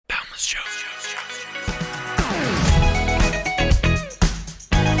Hey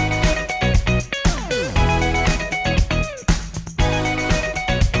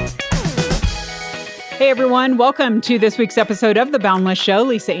everyone, welcome to this week's episode of The Boundless Show.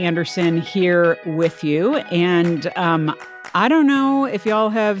 Lisa Anderson here with you. And I don't know if y'all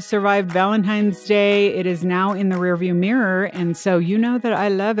have survived Valentine's Day. It is now in the rearview mirror. And so you know that I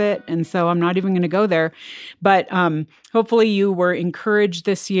love it. And so I'm not even going to go there. But hopefully you were encouraged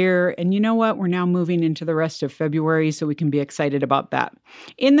this year. And you know what? We're now moving into the rest of February, so we can be excited about that.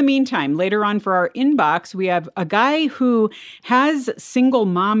 In the meantime, later on for our inbox, we have a guy who has single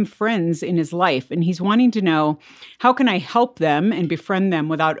mom friends in his life. And he's wanting to know, how can I help them and befriend them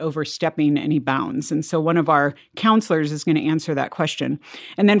without overstepping any bounds? And so one of our counselors is going to answer that question.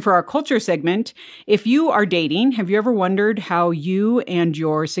 And then for our culture segment, if you are dating, have you ever wondered how you and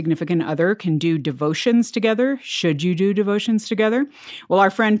your significant other can do devotions together? Should you do devotions together? Well, our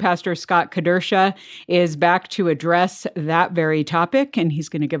friend Pastor Scott Kadersha is back to address that very topic, and he's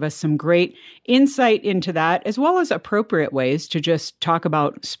going to give us some great insight into that, as well as appropriate ways to just talk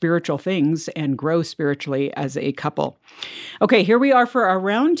about spiritual things and grow spiritually as a couple. Okay, here we are for our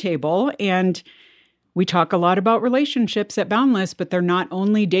roundtable, and we talk a lot about relationships at Boundless, but they're not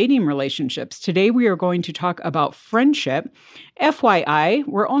only dating relationships. Today, we are going to talk about friendship. FYI,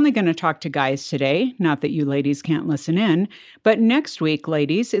 we're only going to talk to guys today, not that you ladies can't listen in, but next week,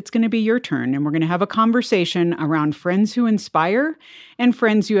 ladies, it's going to be your turn, and we're going to have a conversation around friends who inspire and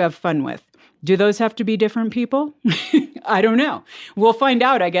friends you have fun with. Do those have to be different people? I don't know. We'll find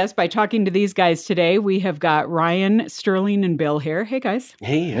out, I guess, by talking to these guys today. We have got Ryan, Sterling, and Bill here. Hey, guys.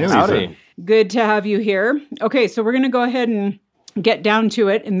 Hey, howdy. Good to have you here. Okay, so we're going to go ahead and get down to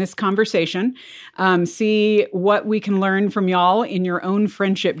it in this conversation, see what we can learn from y'all in your own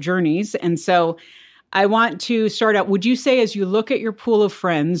friendship journeys. And so I want to start out, would you say as you look at your pool of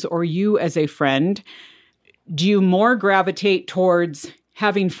friends, or you as a friend, do you more gravitate towards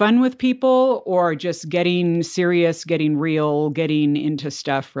having fun with people, or just getting serious, getting real, getting into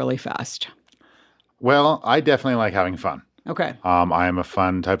stuff really fast? Well, I definitely like having fun. Okay. I am a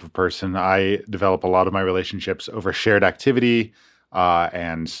fun type of person. I develop a lot of my relationships over shared activity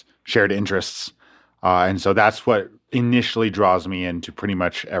and shared interests. And so that's what initially draws me into pretty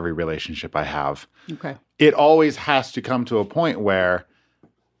much every relationship I have. Okay. It always has to come to a point where,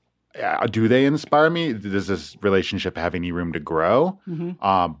 do they inspire me? Does this relationship have any room to grow?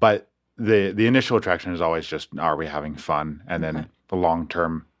 Mm-hmm. But the initial attraction is always just, are we having fun? And then the long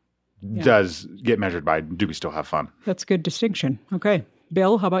term does get measured by, do we still have fun? That's a good distinction. Okay.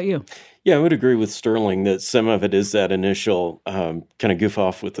 Bill, how about you? Yeah, I would agree with Sterling that some of it is that initial kind of goof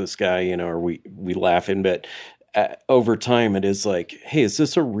off with this guy, or we laughing, but over time it is like, hey, is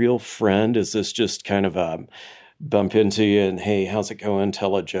this a real friend? Is this just kind of a bump into you and, hey, how's it going?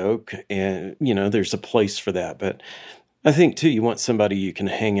 Tell a joke. And, there's a place for that. But I think, too, you want somebody you can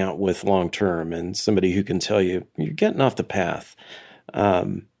hang out with long term, and somebody who can tell you you're getting off the path.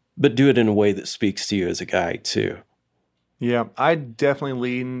 But do it in a way that speaks to you as a guy, too. Yeah, I definitely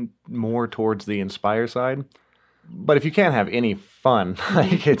lean more towards the inspire side. But if you can't have any fun,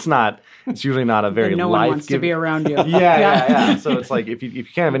 it's usually not a very no one wants to be around you. Yeah. So it's like, if you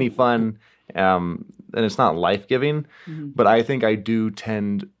can't have any fun, then it's not life-giving. Mm-hmm. But I think I do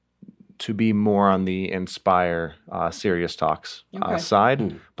tend to be more on the inspire, serious talks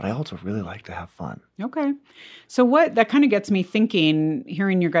side. But I also really like to have fun. Okay. So that kind of gets me thinking,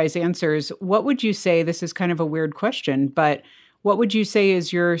 hearing your guys' answers, what would you say, this is kind of a weird question, but what would you say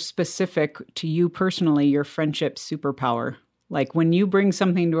is your specific, to you personally, your friendship superpower? Like when you bring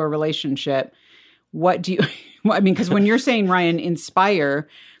something to a relationship, what do you, because when you're saying, Ryan, inspire,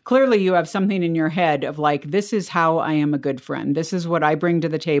 clearly you have something in your head of like, this is how I am a good friend. This is what I bring to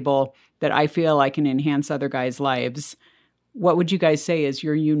the table that I feel I can enhance other guys' lives. What would you guys say is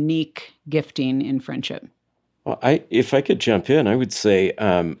your unique gifting in friendship? Well, if I could jump in, I would say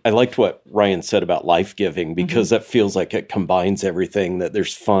I liked what Ryan said about life-giving, because that feels like it combines everything, that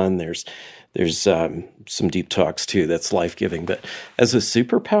there's fun, there's some deep talks too, that's life-giving. But as a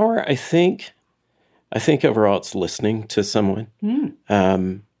superpower, I think overall it's listening to someone.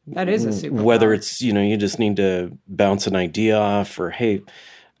 That is a superpower. Whether it's, you just need to bounce an idea off, or, hey,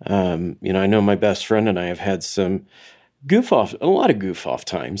 I know my best friend and I have had some a lot of goof off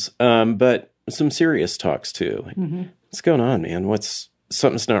times, but some serious talks too. Like, what's going on, man?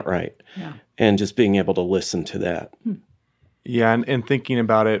 Something's not right. Yeah. And just being able to listen to that. Yeah. And thinking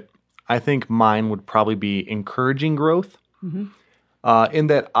about it, I think mine would probably be encouraging growth. In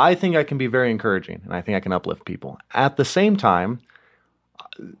that I think I can be very encouraging and I think I can uplift people. At the same time,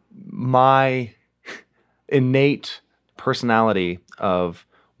 my innate personality of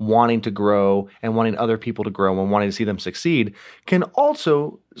wanting to grow and wanting other people to grow and wanting to see them succeed can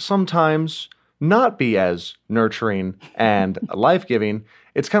also sometimes not be as nurturing and life-giving.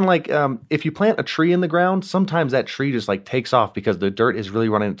 It's kind of like if you plant a tree in the ground, sometimes that tree just like takes off because the dirt is really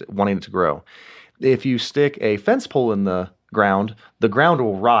wanting it to grow. If you stick a fence pole in the ground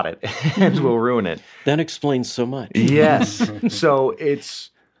will rot it and will ruin it. That explains so much. Yes. So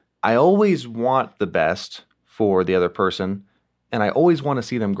I always want the best for the other person, and I always want to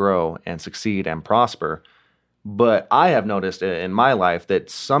see them grow and succeed and prosper. But I have noticed in my life that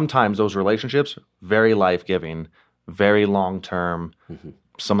sometimes those relationships, very life-giving, very long-term,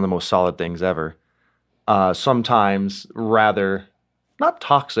 some of the most solid things ever, sometimes rather not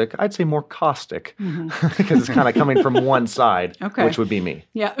toxic, I'd say more caustic, because it's kind of coming from one side, which would be me.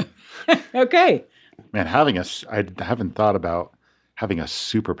 Yeah. Okay. Man, I haven't thought about having a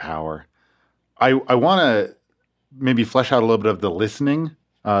superpower. I want to maybe flesh out a little bit of the listening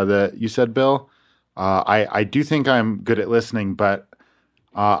that you said, Bill. I do think I'm good at listening, but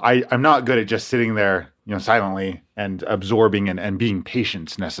I'm not good at just sitting there, silently and absorbing and being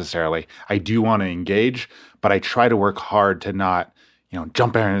patient necessarily. I do want to engage, but I try to work hard to not,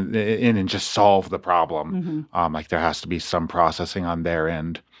 jump in and just solve the problem. Like there has to be some processing on their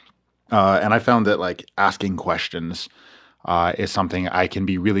end. And I found that like asking questions is something I can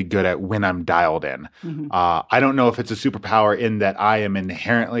be really good at when I'm dialed in. I don't know if it's a superpower in that I am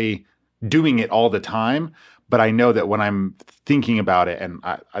inherently doing it all the time, but I know that when I'm thinking about it, and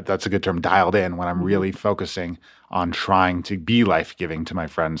that's a good term, dialed in, when I'm really focusing on trying to be life-giving to my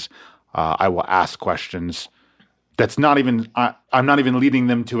friends, I will ask questions. That's not even, I'm not even leading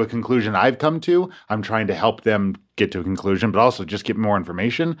them to a conclusion I've come to. I'm trying to help them get to a conclusion, but also just get more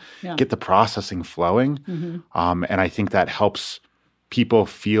information, get the processing flowing. And I think that helps people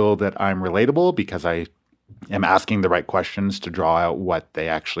feel that I'm relatable because I am asking the right questions to draw out what they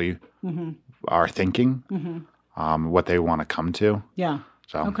actually are thinking, what they want to come to. Yeah.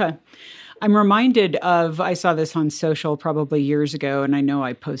 So. Okay. I'm reminded of, I saw this on social probably years ago, and I know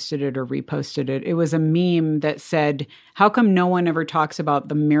I posted it or reposted it. It was a meme that said, how come no one ever talks about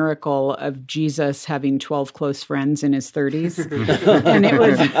the miracle of Jesus having 12 close friends in his 30s? And it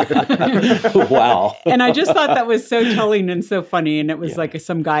was... Wow. And I just thought that was so telling and so funny. And it was like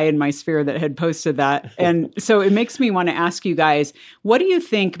some guy in my sphere that had posted that. And so it makes me want to ask you guys, what do you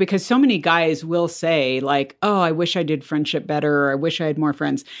think? Because so many guys will say like, oh, I wish I did friendship better, or I wish I had more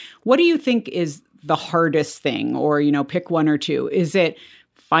friends. What do you think is the hardest thing? Or, pick one or two. Is it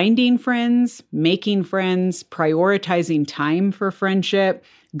finding friends, making friends, prioritizing time for friendship,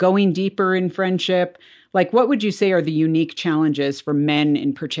 going deeper in friendship? Like, what would you say are the unique challenges for men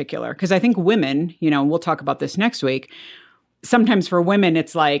in particular? Because I think women, we'll talk about this next week. Sometimes for women,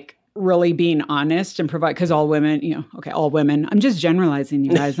 it's like really being honest and provide, because all women, all women, I'm just generalizing,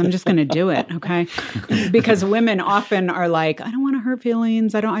 you guys. I'm just going to do it, okay? Because women often are like, I don't want to hurt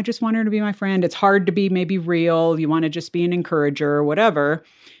feelings. I just want her to be my friend. It's hard to be maybe real. You want to just be an encourager or whatever.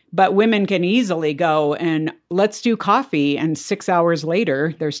 But women can easily go and let's do coffee. And 6 hours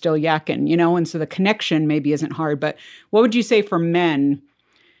later, they're still yakking, and so the connection maybe isn't hard. But what would you say for men?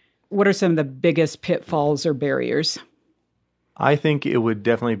 What are some of the biggest pitfalls or barriers? I think it would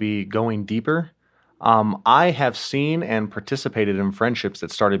definitely be going deeper. I have seen and participated in friendships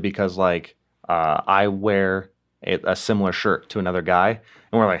that started because I wear a similar shirt to another guy,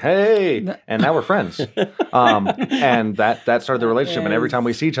 and we're like, hey, and now we're friends. And that started the relationship. Yes. And every time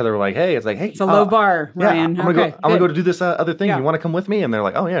we see each other, we're like, hey, it's a low bar, Ryan. I'm gonna go to do this other thing. You want to come with me? And they're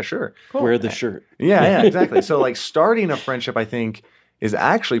like, oh yeah, sure. Cool. Wear the shirt. Yeah, exactly. So starting a friendship, I think, is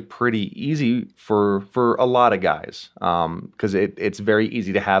actually pretty easy for a lot of guys, because it's very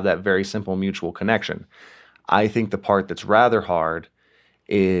easy to have that very simple mutual connection. I think the part that's rather hard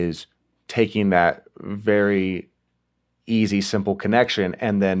is taking that very easy, simple connection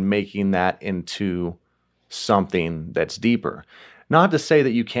and then making that into something that's deeper. Not to say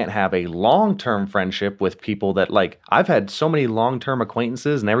that you can't have a long-term friendship with people that, I've had so many long-term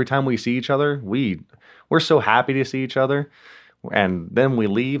acquaintances, and every time we see each other, we're so happy to see each other. And then we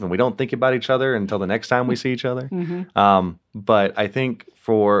leave and we don't think about each other until the next time we see each other. But I think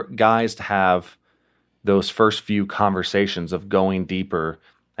for guys to have those first few conversations of going deeper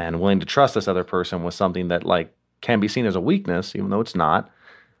and willing to trust this other person with something that can be seen as a weakness, even though it's not,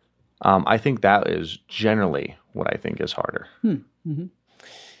 I think that is generally what I think is harder.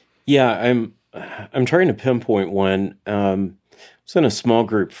 Yeah, I'm trying to pinpoint one. I was in a small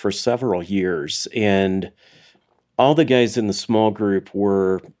group for several years, and all the guys in the small group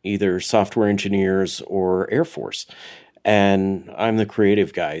were either software engineers or Air Force. And I'm the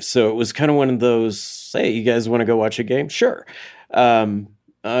creative guy. So it was kind of one of those, hey, you guys want to go watch a game? Sure.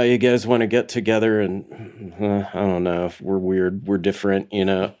 you guys want to get together, and I don't know if we're weird, we're different,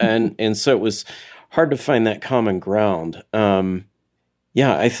 and so it was hard to find that common ground.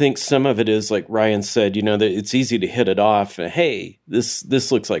 Yeah, I think some of it is like Ryan said, that it's easy to hit it off. And, hey,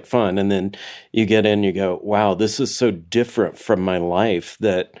 this looks like fun, and then you get in, you go, wow, this is so different from my life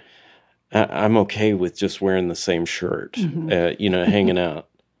that I'm okay with just wearing the same shirt, hanging out.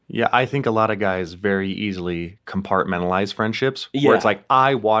 Yeah, I think a lot of guys very easily compartmentalize friendships. Where it's like,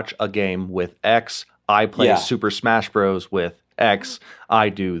 I watch a game with X, I play Super Smash Bros. With X, I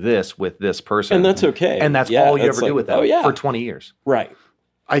do this with this person. And that's okay. And that's all you ever do with them for 20 years. Right.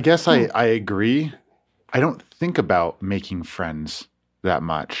 I guess I agree. I don't think about making friends that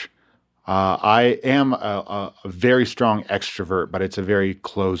much. I am a very strong extrovert, but it's a very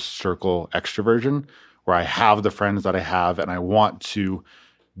closed circle extroversion where I have the friends that I have and I want to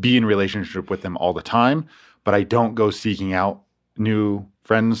be in relationship with them all the time, but I don't go seeking out new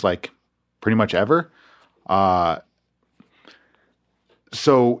friends like pretty much ever.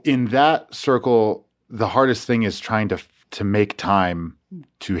 So in that circle, the hardest thing is trying to make time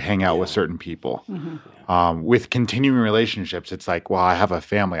to hang out with certain people. Mm-hmm. With continuing relationships, it's like, well, I have a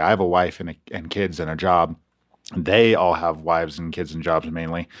family. I have a wife and kids and a job. They all have wives and kids and jobs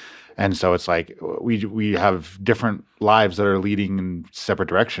mainly. And so it's like we have different lives that are leading in separate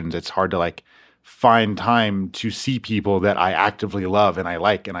directions. It's hard to find time to see people that I actively love and I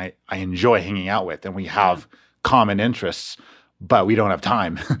like and I enjoy hanging out with. And we have common interests, but we don't have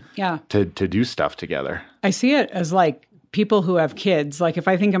time to do stuff together. I see it as people who have kids. If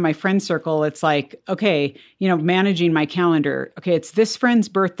I think of my friend circle, it's okay, managing my calendar. Okay, it's this friend's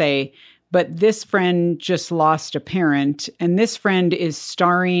birthday, but this friend just lost a parent, and this friend is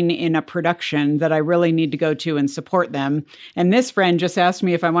starring in a production that I really need to go to and support them. And this friend just asked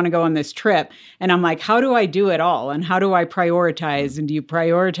me if I want to go on this trip. And I'm like, how do I do it all? And how do I prioritize? And do you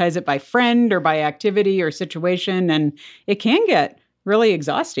prioritize it by friend or by activity or situation? And it can get really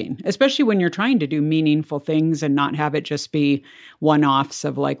exhausting, especially when you're trying to do meaningful things and not have it just be one-offs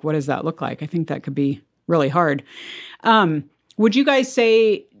of what does that look like? I think that could be really hard. Would you guys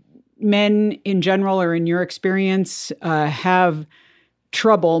say men in general, or in your experience, have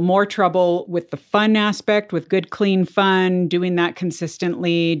more trouble with the fun aspect, with good, clean fun, doing that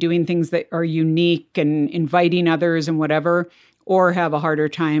consistently, doing things that are unique and inviting others and whatever, or have a harder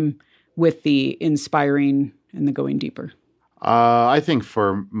time with the inspiring and the going deeper? I think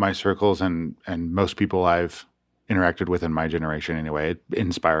for my circles and most people I've interacted with in my generation anyway,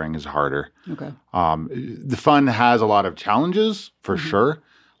 inspiring is harder. Okay. The fun has a lot of challenges for sure.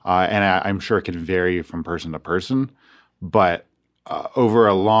 And I'm sure it can vary from person to person, but over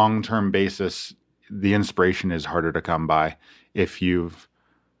a long-term basis, the inspiration is harder to come by. If you've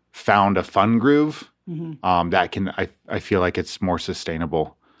found a fun groove, that I feel like it's more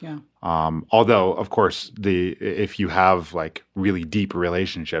sustainable. Yeah. Although, of course, if you have really deep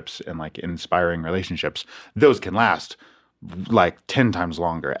relationships and inspiring relationships, those can last 10 times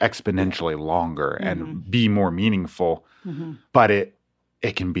longer, exponentially longer, and be more meaningful. Mm-hmm. But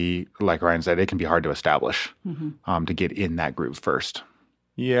it can be, like Ryan said, it can be hard to establish to get in that groove first.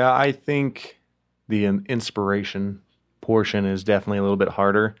 Yeah, I think the inspiration portion is definitely a little bit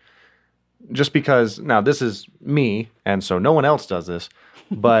harder. Just because, now this is me, and so no one else does this,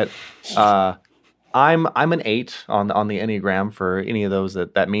 but I'm an 8 on the Enneagram for any of those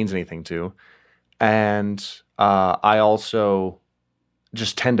that means anything to. And I also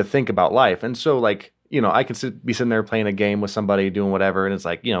just tend to think about life. And so I could be sitting there playing a game with somebody, doing whatever, and it's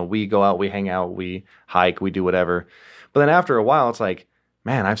we go out, we hang out, we hike, we do whatever. But then after a while, it's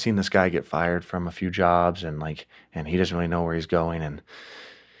man, I've seen this guy get fired from a few jobs, and he doesn't really know where he's going. And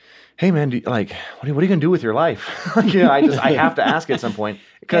hey, man, what are you gonna do with your life? I have to ask at some point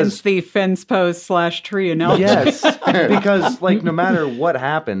because the fence post / tree analogy. Yes, because no matter what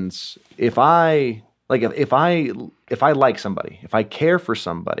happens, if I like somebody, if I care for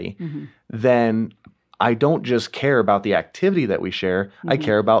somebody, then I don't just care about the activity that we share. I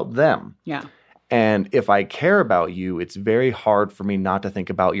care about them. Yeah. And if I care about you, it's very hard for me not to think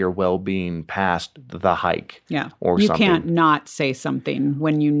about your well-being past the hike. Yeah. Or you something. Can't not say something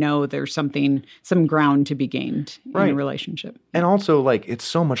when you know there's some ground to be gained in a relationship. And also, it's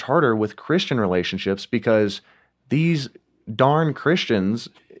so much harder with Christian relationships because these darn Christians,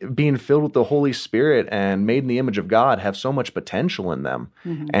 being filled with the Holy Spirit and made in the image of God, have so much potential in them.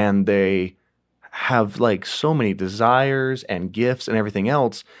 Mm-hmm. And they have so many desires and gifts and everything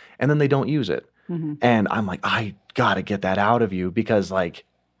else, and then they don't use it. Mm-hmm. And I'm I got to get that out of you because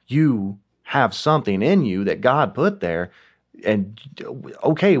you have something in you that God put there. And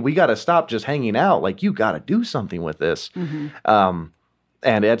okay, we got to stop just hanging out. You got to do something with this. Mm-hmm.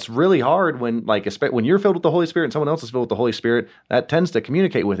 And it's really hard when when you're filled with the Holy Spirit and someone else is filled with the Holy Spirit, that tends to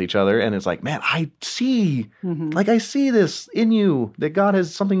communicate with each other. And it's like, man, I see this in you, that God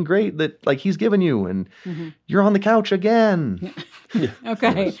has something great that he's given you, and you're on the couch again.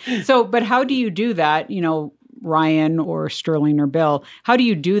 Okay. So, but how do you do that? Ryan or Sterling or Bill, how do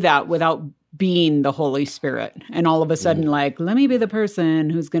you do that without being the Holy Spirit and all of a sudden let me be the person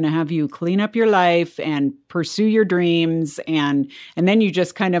who's going to have you clean up your life and pursue your dreams, and then you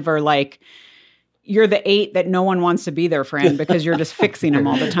just kind of are like, you're the 8 that no one wants to be their friend because you're just fixing them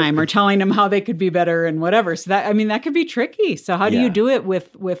all the time or telling them how they could be better and whatever. So that could be tricky. So how do you do it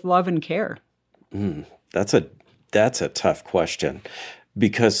with love and care? That's a tough question,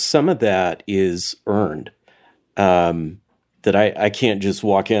 because some of that is earned. That I can't just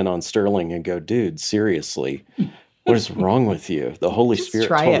walk in on Sterling and go, dude, seriously, what is wrong with you? The Holy Spirit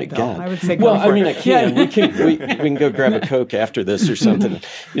told me, God. I would say, I can. We can go grab a Coke after this or something,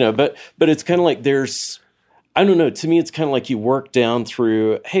 But it's kind of like I don't know. To me, it's kind of like you work down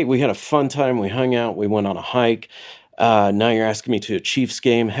through. Hey, we had a fun time. We hung out. We went on a hike. Now you're asking me to a Chiefs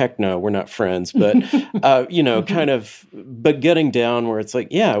game. Heck no, we're not friends. But kind of. But getting down where it's like,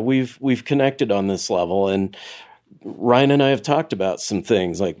 yeah, we've connected on this level, and Ryan and I have talked about some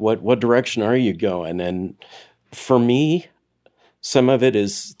things like what direction are you going? And for me, some of it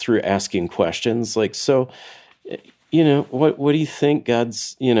is through asking questions like, so, what do you think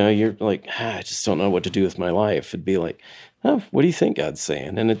God's, you're like, I just don't know what to do with my life. It'd be like, oh, what do you think God's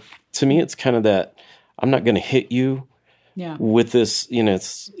saying? And to me, it's kind of that I'm not going to hit you with this,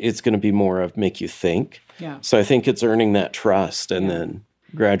 it's going to be more of make you think. Yeah. So I think it's earning that trust and then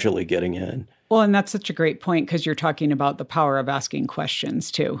gradually getting in. Well, and that's such a great point, because you're talking about the power of asking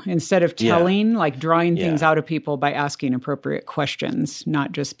questions too. Instead of telling, drawing things out of people by asking appropriate questions,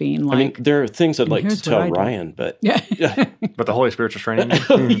 not just being like. I mean, there are things I'd like to tell Ryan, but but the Holy Spirit's just training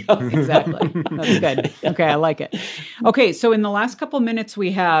you. Exactly. That's good. Okay, I like it. Okay, so in the last couple minutes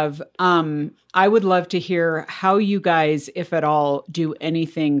we have, I would love to hear how you guys, if at all, do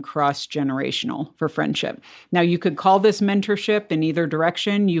anything cross-generational for friendship. Now, you could call this mentorship in either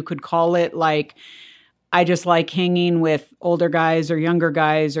direction. You could call it I just like hanging with older guys or younger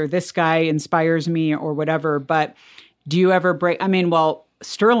guys, or this guy inspires me or whatever. But do you ever break?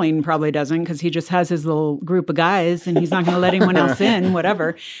 Sterling probably doesn't, because he just has his little group of guys and he's not going to let anyone else in,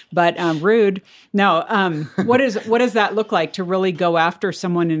 whatever. But rude. No. What does that look like to really go after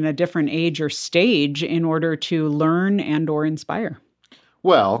someone in a different age or stage in order to learn and or inspire?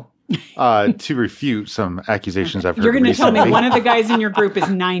 Well, to refute some accusations I've heard You're going to tell recently. me one of the guys in your group is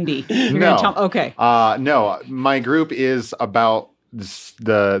 90. You're going to tell okay. No, my group is about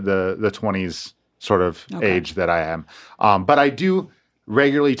the 20s sort of age that I am. But I do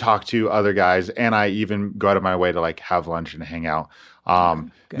regularly talk to other guys, and I even go out of my way to have lunch and hang out.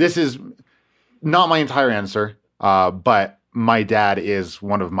 This is not my entire answer, but my dad is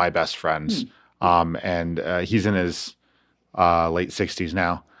one of my best friends. And he's in his late 60s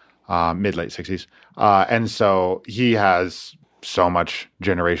now, mid-late 60s. And so he has so much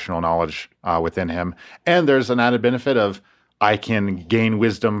generational knowledge within him. And there's an added benefit of I can gain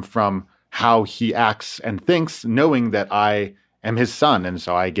wisdom from how he acts and thinks, knowing that I am his son. And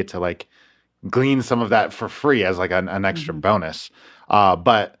so I get to glean some of that for free as an extra bonus.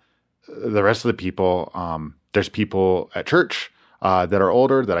 But the rest of the people, there's people at church that are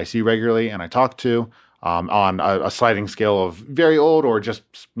older that I see regularly and I talk to on a sliding scale of very old or just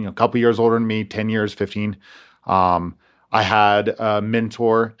a couple years older than me, 10 years, 15. I had a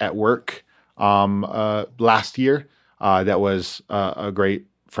mentor at work last year that was a great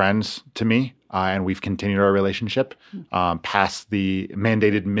friend to me. And we've continued our relationship past the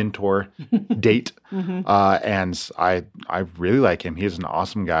mandated mentor date. And I really like him. He's an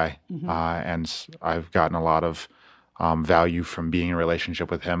awesome guy. And I've gotten a lot of value from being in a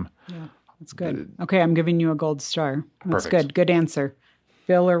relationship with him. Yeah, that's good. Okay, I'm giving you a gold star. That's Perfect. good. Good answer.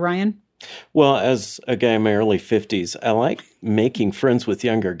 Bill or Ryan? Well, as a guy in my early 50s, I like making friends with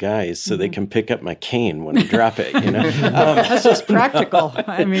younger guys so they can pick up my cane when I drop it, That's just practical.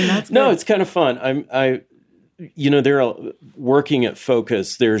 I mean, that's good. No, it's kind of fun. They're working at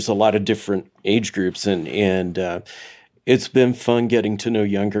Focus. There's a lot of different age groups, and it's been fun getting to know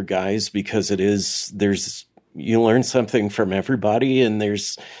younger guys because you learn something from everybody, and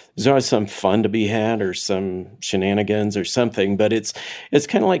there's always some fun to be had or some shenanigans or something, but it's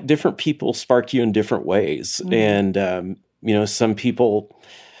kind of like different people spark you in different ways. And, some people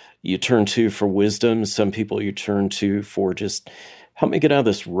you turn to for wisdom, some people you turn to for just help me get out of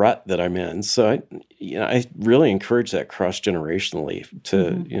this rut that I'm in. So I really encourage that cross-generationally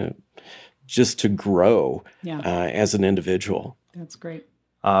to, just to grow as an individual. That's great.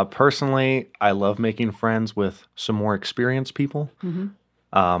 Personally, I love making friends with some more experienced people.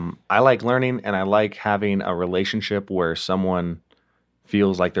 I like learning, and I like having a relationship where someone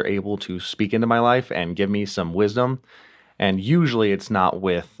feels like they're able to speak into my life and give me some wisdom. And usually it's not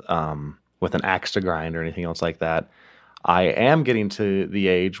with an axe to grind or anything else like that. I am getting to the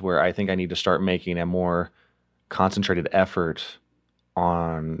age where I think I need to start making a more concentrated effort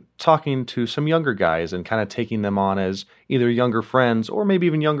on talking to some younger guys and kind of taking them on as either younger friends or maybe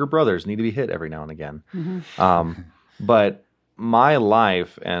even younger brothers. Need to be hit every now and again. But my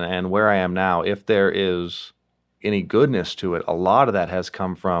life and where I am now, if there is any goodness to it, a lot of that has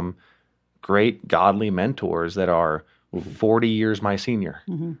come from great godly mentors that are 40 years my senior.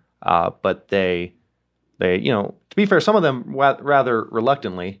 But they, to be fair, some of them rather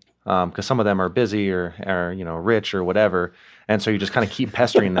reluctantly, because some of them are busy or rich or whatever. And so you just kind of keep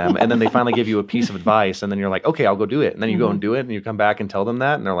pestering them. And then they finally give you a piece of advice. And then you're like, okay, I'll go do it. And then you go and do it. And you come back and tell them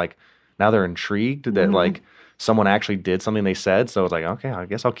that. And they're like, now they're intrigued that like someone actually did something they said. So it's like, okay, I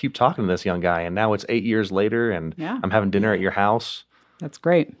guess I'll keep talking to this young guy. And now it's 8 years later and I'm having dinner at your house. That's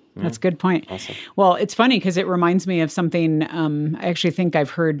great. That's a good point. Awesome. Well, it's funny because it reminds me of something. I actually think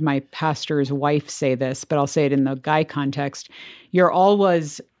I've heard my pastor's wife say this, but I'll say it in the guy context. You're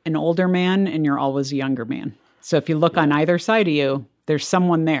always an older man and you're always a younger man. So if you look on either side of you, there's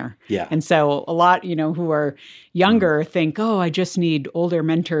someone there. Yeah. And so a lot, who are younger think, oh, I just need older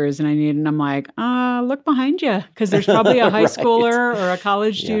mentors. And I'm like, look behind you. Because there's probably a high schooler or a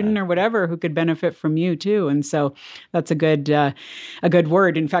college student or whatever who could benefit from you too. And so that's a good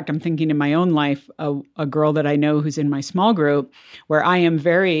word. In fact, I'm thinking in my own life, a girl that I know who's in my small group where I am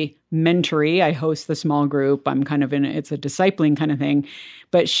very mentory. I host the small group. I'm kind of it's a discipling kind of thing,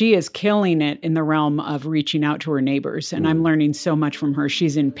 but she is killing it in the realm of reaching out to her neighbors. And I'm learning so much from her.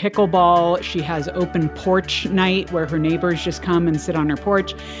 She's in pickleball. She has open porch night where her neighbors just come and sit on her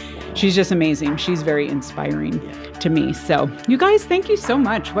porch. She's just amazing. She's very inspiring to me. So you guys, thank you so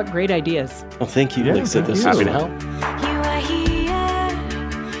much. What great ideas. Well, thank you, Lisa. This is happy to help.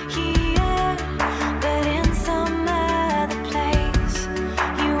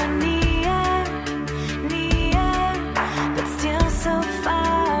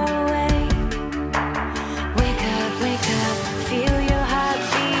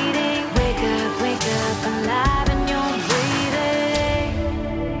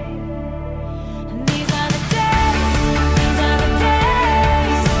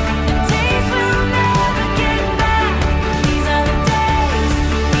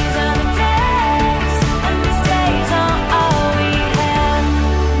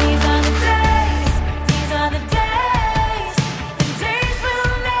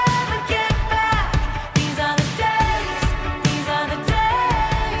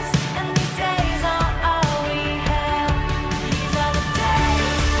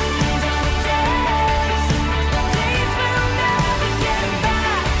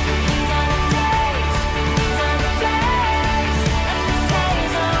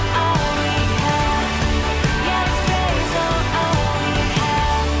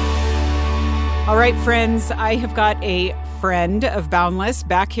 All right, friends, I have got a friend of Boundless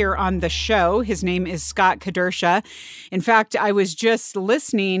back here on the show. His name is Scott Kedersha. In fact, I was just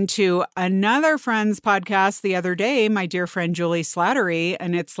listening to another friend's podcast the other day, my dear friend Julie Slattery,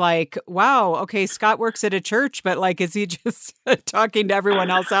 and it's like, wow, okay, Scott works at a church, but like, is he just talking to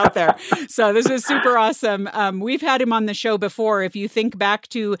everyone else out there? So this is super awesome. We've had him on the show before. If you think back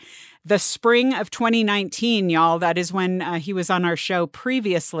to the spring of 2019, y'all, that is when he was on our show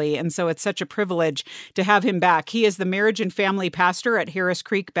previously. And so it's such a privilege to have him back. He is the marriage and family pastor at Harris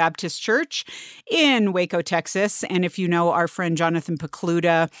Creek Baptist Church in Waco, Texas. And if you know our friend Jonathan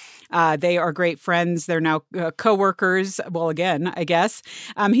Pokluda, they are great friends. They're now co-workers. Well, again, I guess.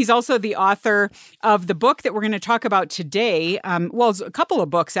 He's also the author of the book that we're going to talk about today. It's a couple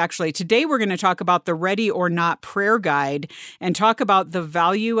of books, actually. Today, we're going to talk about the Ready or Not Prayer Guide and talk about the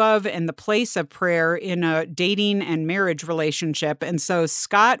value of and the place of prayer in a dating and marriage relationship. And so,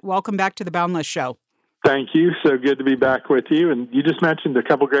 Scott, welcome back to the Boundless Show. Thank you. So good to be back with you. And you just mentioned a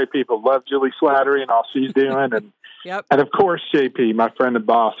couple great people. Love Julie Slattery and all she's doing. And and of course, JP, my friend and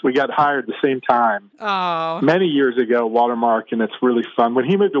boss. We got hired the same time many years ago, Watermark, and it's really fun. When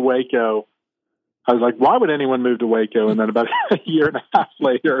he moved to Waco, I was like, why would anyone move to Waco? And then about a year and a half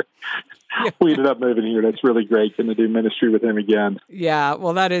later, we ended up moving here. That's really great. Going to do ministry with him again. Yeah,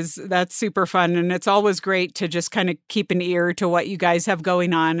 well, that's super fun. And it's always great to just kind of keep an ear to what you guys have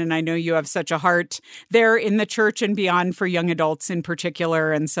going on. And I know you have such a heart there in the church and beyond for young adults in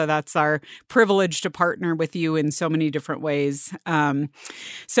particular. And so that's our privilege to partner with you in so many different ways.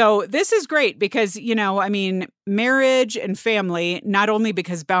 So this is great because, marriage and family, not only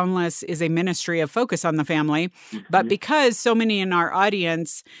because Boundless is a ministry of focus on the family, but because so many in our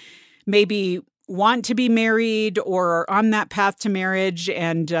audience maybe want to be married or are on that path to marriage.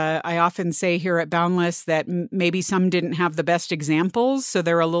 And I often say here at Boundless that maybe some didn't have the best examples. So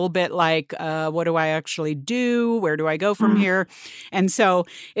they're a little bit like, what do I actually do? Where do I go from here? And so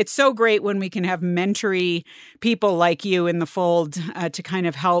it's so great when we can have mentory people like you in the fold to kind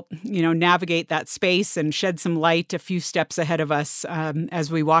of help, navigate that space and shed some light a few steps ahead of us as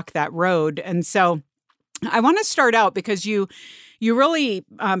we walk that road. And so I want to start out because you really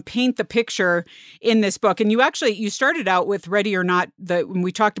paint the picture in this book. And you started out with Ready or Not, when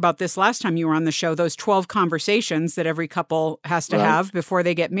we talked about this last time you were on the show, those 12 conversations that every couple has to have before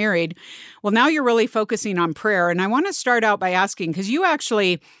they get married. Well, now you're really focusing on prayer. And I want to start out by asking, because you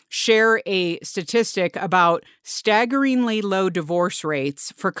actually share a statistic about staggeringly low divorce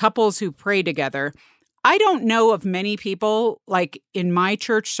rates for couples who pray together. I don't know of many people, like in my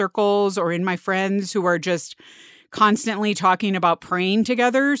church circles or in my friends, who are just constantly talking about praying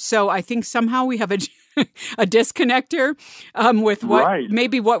together. So I think somehow we have a disconnect here with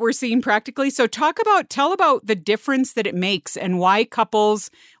maybe what we're seeing practically. So tell about the difference that it makes and why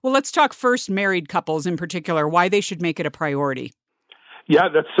couples, well, let's talk first married couples in particular, why they should make it a priority. Yeah,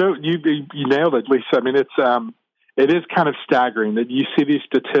 that's so, you nailed it, Lisa. I mean, it is kind of staggering that you see these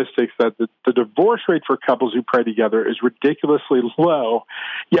statistics that the divorce rate for couples who pray together is ridiculously low.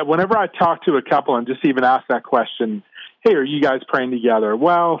 Yet whenever I talk to a couple and just even ask that question, hey, are you guys praying together?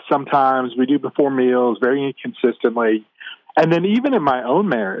 Well, sometimes we do before meals, very inconsistently. And then even in my own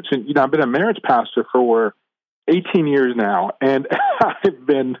marriage, and I've been a marriage pastor for 18 years now, and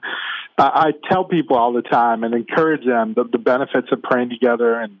I tell people all the time and encourage them the benefits of praying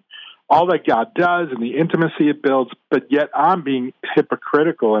together and all that God does and the intimacy it builds, but yet I'm being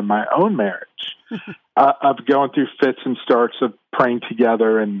hypocritical in my own marriage of going through fits and starts of praying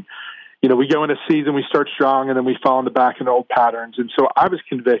together. And, we go in a season, we start strong, and then we fall into back into old patterns. And so I was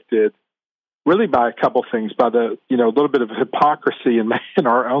convicted really by a couple things, by the, little bit of hypocrisy in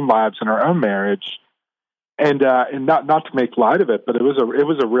our own lives, in our own marriage. And not to make light of it, but it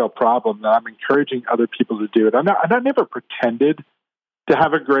was a real problem that I'm encouraging other people to do it. And I never pretended to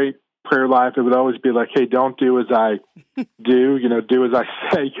have a great prayer life. It would always be like, hey, don't do as I do, do as I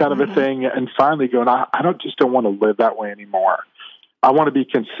say kind of a thing. And finally going, I don't want to live that way anymore. I want to be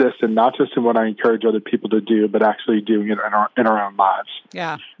consistent, not just in what I encourage other people to do, but actually doing it in our own lives.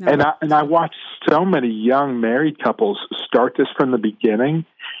 Yeah. No. And I watch so many young married couples start this from the beginning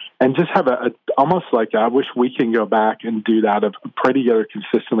and just have almost like, I wish we can go back and do that, of pray together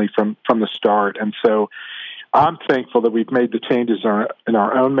consistently from the start. And so I'm thankful that we've made the changes in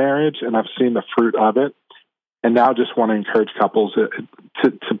our own marriage, and I've seen the fruit of it. And now just want to encourage couples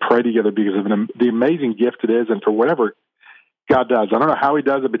to pray together because of the amazing gift it is, and for whatever God does. I don't know how he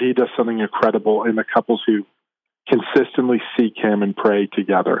does it, but he does something incredible in the couples who consistently seek him and pray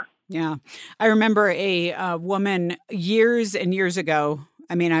together. Yeah. I remember a woman years and years ago.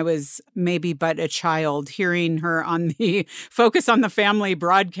 I was maybe but a child hearing her on the Focus on the Family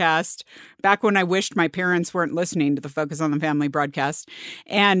broadcast back when I wished my parents weren't listening to the Focus on the Family broadcast.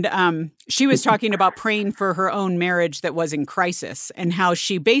 And she was talking about praying for her own marriage that was in crisis and how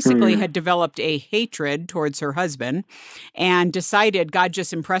she basically had developed a hatred towards her husband and decided, God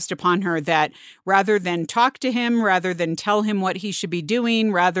just impressed upon her that rather than talk to him, rather than tell him what he should be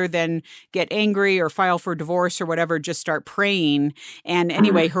doing, rather than get angry or file for divorce or whatever, just start praying. And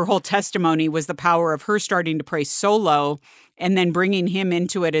anyway, her whole testimony was the power of her starting to pray solo and then bringing him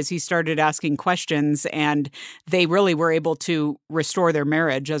into it as he started asking questions. And they really were able to restore their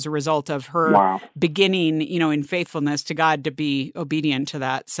marriage as a result of her beginning, in faithfulness to God to be obedient to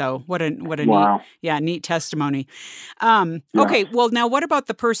that. So what a neat testimony. Okay, well, now what about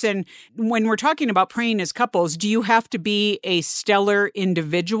the person, when we're talking about praying as couples, do you have to be a stellar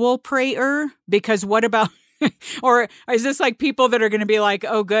individual prayer? Because what about... Or is this like people that are going to be like,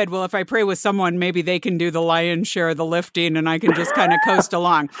 oh, good, well, if I pray with someone, maybe they can do the lion's share of the lifting and I can just kind of coast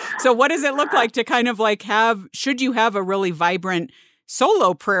along. So what does it look like to kind of like should you have a really vibrant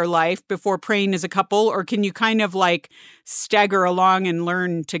solo prayer life before praying as a couple, or can you kind of like stagger along and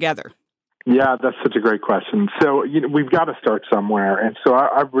learn together? Yeah, that's such a great question. So we've got to start somewhere. And so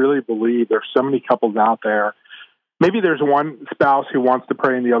I really believe there's so many couples out there maybe there's one spouse who wants to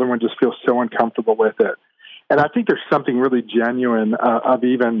pray and the other one just feels so uncomfortable with it. And I think there's something really genuine of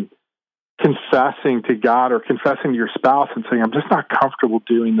even confessing to God or confessing to your spouse and saying, I'm just not comfortable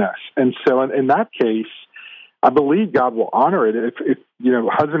doing this. And so in that case, I believe God will honor it. If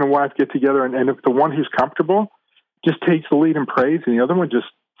husband and wife get together and if the one who's comfortable just takes the lead and prays and the other one just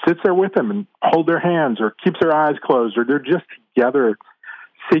sits there with them and hold their hands or keeps their eyes closed or they're just together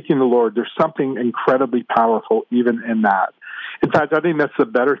seeking the Lord, there's something incredibly powerful even in that. In fact, I think that's the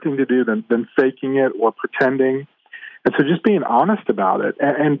better thing to do than faking it or pretending. And so just being honest about it.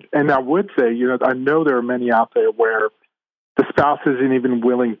 And I would say, I know there are many out there where the spouse isn't even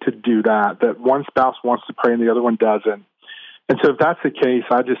willing to do that one spouse wants to pray and the other one doesn't. And so if that's the case,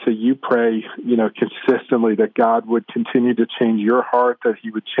 I just say you pray, consistently that God would continue to change your heart, that he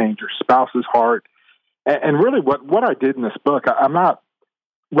would change your spouse's heart. And really what I did in this book, I'm not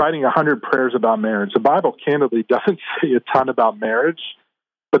writing 100 prayers about marriage. The Bible candidly doesn't say a ton about marriage,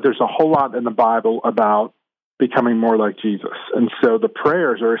 but there's a whole lot in the Bible about becoming more like Jesus. And so the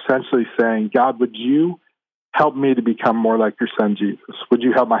prayers are essentially saying, God, would you help me to become more like your son, Jesus? Would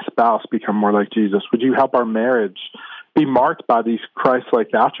you help my spouse become more like Jesus? Would you help our marriage be marked by these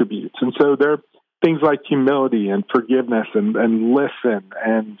Christ-like attributes? And so there are things like humility and forgiveness and listen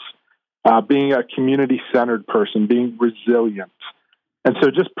and being a community-centered person, being resilient. And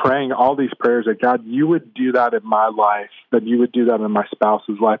so just praying all these prayers that, God, you would do that in my life, that you would do that in my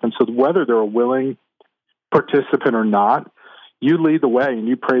spouse's life. And so whether they're a willing participant or not, you lead the way and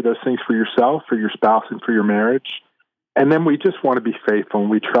you pray those things for yourself, for your spouse, and for your marriage. And then we just want to be faithful, and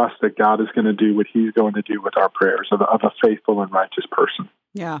we trust that God is going to do what he's going to do with our prayers of a faithful and righteous person.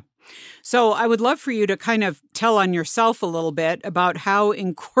 Yeah. So I would love for you to kind of tell on yourself a little bit about how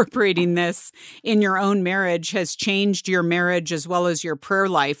incorporating this in your own marriage has changed your marriage as well as your prayer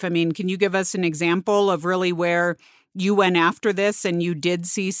life. I mean, can you give us an example of really where you went after this and you did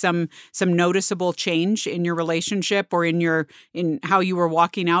see some noticeable change in your relationship or in how you were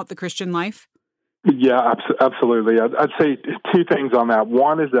walking out the Christian life? Yeah, absolutely. I'd say two things on that.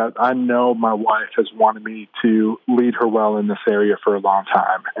 One is that I know my wife has wanted me to lead her well in this area for a long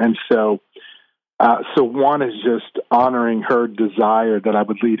time. And so one is just honoring her desire that I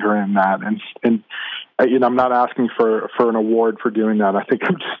would lead her in that. And I'm not asking for an award for doing that. I think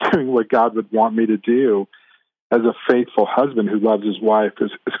I'm just doing what God would want me to do as a faithful husband who loves his wife as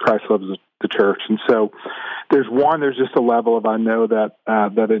Christ loves the church. And so there's just a level of, I know that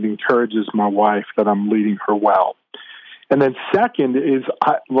it encourages my wife that I'm leading her well. And then second is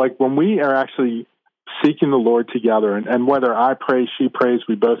when we are actually seeking the Lord together, and whether I pray, she prays,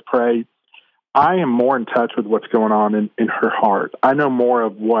 we both pray, I am more in touch with what's going on in her heart. I know more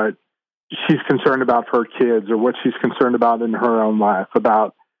of what she's concerned about for her kids or what she's concerned about in her own life,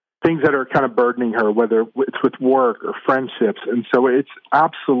 about things that are kind of burdening her, whether it's with work or friendships. And so it's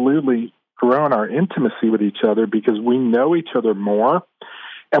absolutely grown our intimacy with each other because we know each other more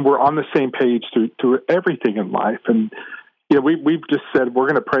and we're on the same page through everything in life. And, we've just said we're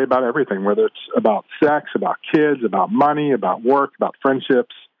going to pray about everything, whether it's about sex, about kids, about money, about work, about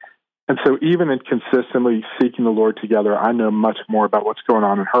friendships. And so even in consistently seeking the Lord together, I know much more about what's going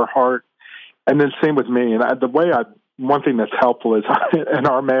on in her heart. And then same with me. And one thing that's helpful is in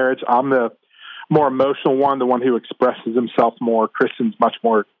our marriage, I'm the more emotional one, the one who expresses himself more. Kristen's much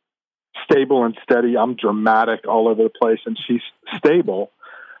more stable and steady. I'm dramatic all over the place, and she's stable.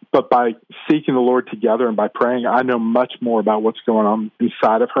 But by seeking the Lord together and by praying, I know much more about what's going on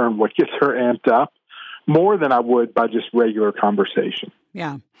inside of her and what gets her amped up, more than I would by just regular conversation.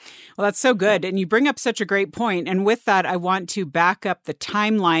 Yeah. Well, that's so good. And you bring up such a great point. And with that, I want to back up the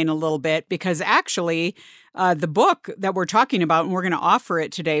timeline a little bit because actually the book that we're talking about, and we're going to offer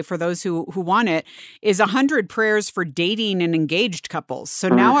it today for those who want it, is 100 Prayers for Dating and Engaged Couples. So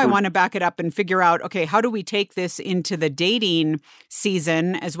now I want to back it up and figure out, okay, how do we take this into the dating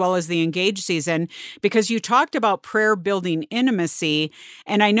season as well as the engaged season? Because you talked about prayer building intimacy,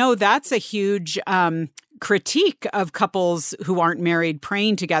 and I know that's a huge critique of couples who aren't married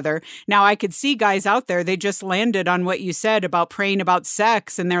praying together. Now, I could see guys out there, they just landed on what you said about praying about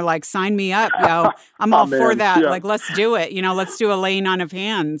sex, and they're like, sign me up, I'm all for that. Yeah. Like, let's do it. Let's do a laying on of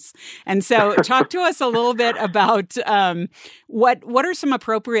hands. And so talk to us a little bit about what are some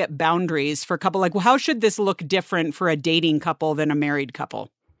appropriate boundaries for a couple? Like, how should this look different for a dating couple than a married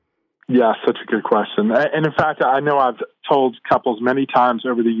couple? Yeah, such a good question. And in fact, I know I've told couples many times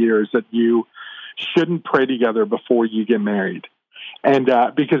over the years that you shouldn't pray together before you get married. And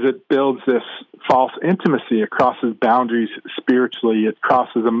because it builds this false intimacy, it crosses boundaries spiritually, it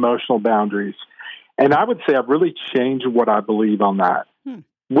crosses emotional boundaries. And I would say I've really changed what I believe on that.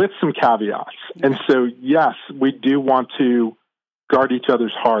 with some caveats. And so, yes, we do want to guard each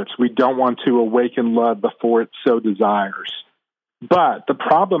other's hearts. We don't want to awaken love before it so desires. But the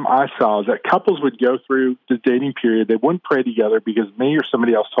problem I saw is that couples would go through the dating period. They wouldn't pray together because me or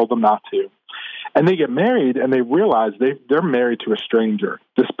somebody else told them not to. And they get married and they realize they're married to a stranger.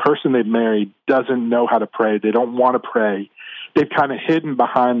 This person they've married doesn't know how to pray. They don't want to pray. They've kind of hidden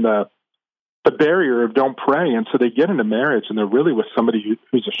behind the barrier of don't pray. And so they get into marriage and they're really with somebody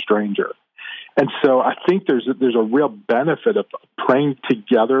who's a stranger. And so I think there's a real benefit of praying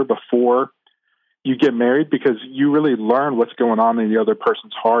together before you get married, because you really learn what's going on in the other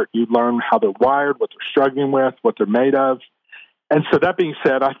person's heart. You learn how they're wired, what they're struggling with, what they're made of. And so that being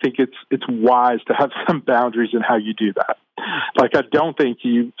said, I think it's wise to have some boundaries in how you do that. Like, I don't think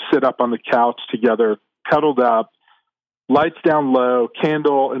you sit up on the couch together, cuddled up, lights down low,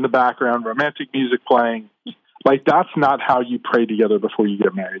 candle in the background, romantic music playing. Like, that's not how you pray together before you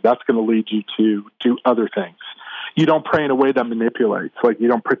get married. That's going to lead you to do other things. You don't pray in a way that manipulates. Like, you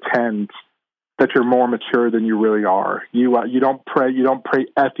don't pretend that you're more mature than you really are. You don't pray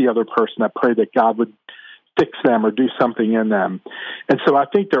at the other person. I pray that God would fix them or do something in them. And so I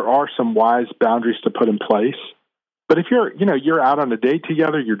think there are some wise boundaries to put in place. But if you're out on a date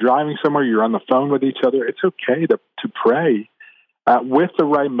together, you're driving somewhere, you're on the phone with each other, it's okay to pray with the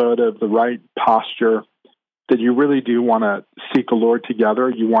right motive, the right posture, that you really do want to seek the Lord together.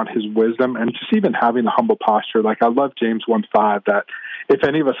 You want his wisdom, and just even having a humble posture. Like, I love James 1:5, that if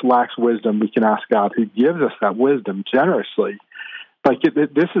any of us lacks wisdom, we can ask God, who gives us that wisdom generously. Like,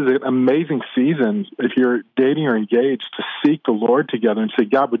 this is an amazing season, if you're dating or engaged, to seek the Lord together and say,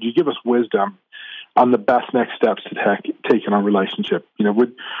 God, would you give us wisdom on the best next steps to take in our relationship?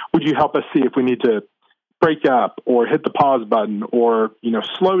 Would you help us see if we need to break up or hit the pause button or,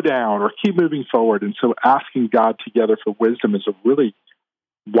 slow down or keep moving forward? And so asking God together for wisdom is a really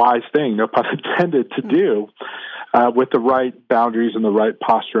wise thing, no pun intended, to do with the right boundaries and the right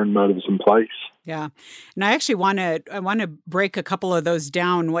posture and motives in place. Yeah. And I actually want to break a couple of those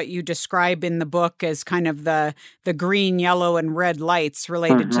down, what you describe in the book as kind of the green, yellow, and red lights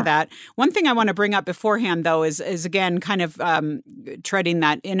related to that. One thing I want to bring up beforehand, though, is again, kind of treading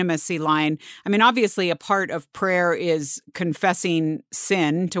that intimacy line. I mean, obviously, a part of prayer is confessing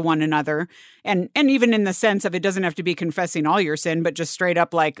sin to one another. And even in the sense of, it doesn't have to be confessing all your sin, but just straight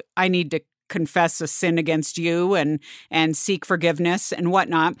up like, I need to confess a sin against you and seek forgiveness and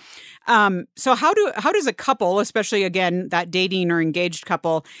whatnot. So how does a couple, especially again, that dating or engaged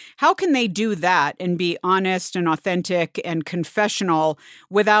couple, how can they do that and be honest and authentic and confessional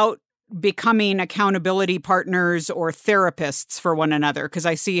without becoming accountability partners or therapists for one another? Because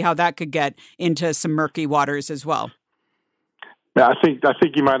I see how that could get into some murky waters as well. Yeah, I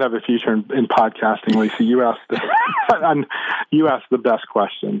think you might have a future in podcasting, Lisa. You asked the best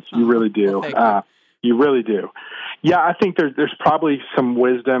questions. You really do. Well, you really do. Yeah, I think there's probably some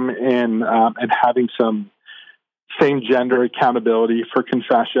wisdom in having some same gender accountability for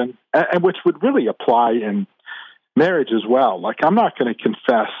confession, and which would really apply in marriage as well. Like, I'm not going to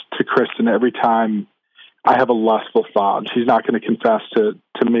confess to Kristen every time I have a lustful thought. She's not going to confess to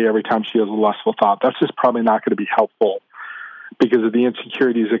me every time she has a lustful thought. That's just probably not going to be helpful, because of the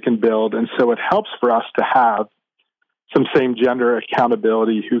insecurities it can build. And so it helps for us to have some same gender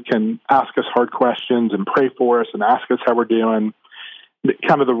accountability who can ask us hard questions and pray for us and ask us how we're doing.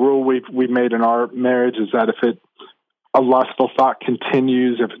 Kind of the rule we've made in our marriage is that if a lustful thought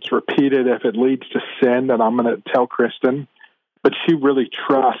continues, if it's repeated, if it leads to sin, then I'm going to tell Kristen. But she really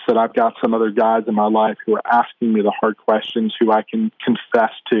trusts that I've got some other guys in my life who are asking me the hard questions, who I can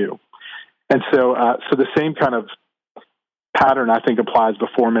confess to. And so the same kind of pattern, I think, applies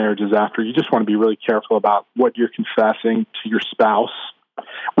before marriage as after. You just want to be really careful about what you're confessing to your spouse.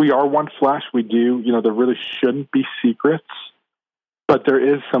 We are one flesh. We do, there really shouldn't be secrets, but there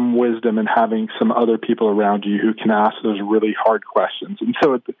is some wisdom in having some other people around you who can ask those really hard questions. And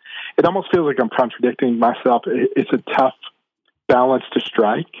so it almost feels like I'm contradicting myself. It's a tough balance to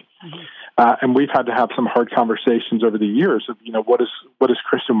strike. And we've had to have some hard conversations over the years of, what does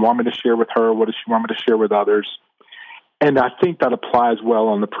Kristen want me to share with her? What does she want me to share with others? And I think that applies well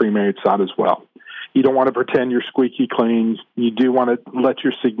on the pre-married side as well. You don't want to pretend you're squeaky clean. You do want to let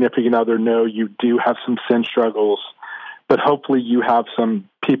your significant other know you do have some sin struggles, but hopefully you have some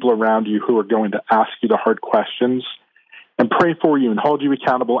people around you who are going to ask you the hard questions and pray for you and hold you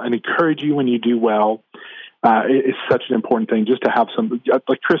accountable and encourage you when you do well. It's such an important thing just to have some,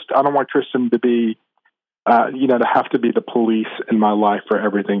 like Kristen. I don't want Kristen to be, to have to be the police in my life for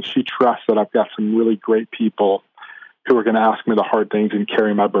everything. She trusts that I've got some really great people who are going to ask me the hard things and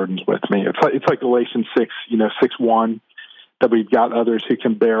carry my burdens with me. It's like Galatians 6, 6:1, that we've got others who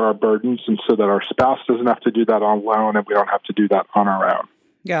can bear our burdens, and so that our spouse doesn't have to do that on alone, and we don't have to do that on our own.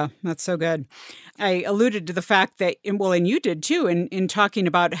 Yeah, that's so good. I alluded to the fact that, well, and you did too, in talking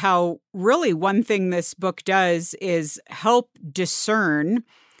about how really one thing this book does is help discern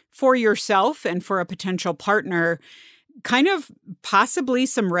for yourself and for a potential partner kind of possibly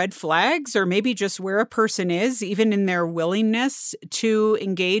some red flags, or maybe just where a person is, even in their willingness to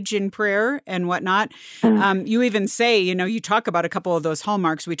engage in prayer and whatnot. You even say, you talk about a couple of those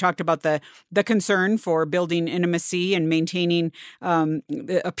hallmarks. We talked about the concern for building intimacy and maintaining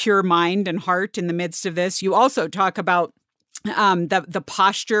a pure mind and heart in the midst of this. You also talk about the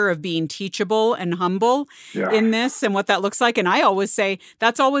posture of being teachable and humble in this and what that looks like. And I always say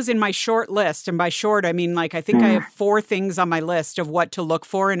that's always in my short list. And by short, I mean, like, I think I have 4 things on my list of what to look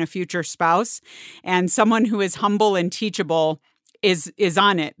for in a future spouse. And someone who is humble and teachable is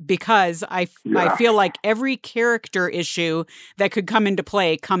on it, because I feel like every character issue that could come into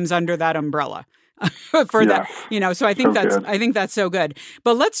play comes under that umbrella. For that, so I think that's so good.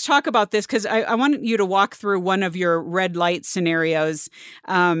 But let's talk about this, because I want you to walk through one of your red light scenarios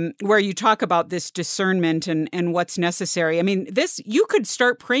where you talk about this discernment and what's necessary. I mean, you could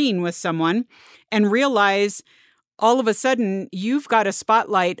start praying with someone and realize all of a sudden you've got a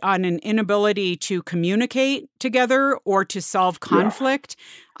spotlight on an inability to communicate together or to solve conflict.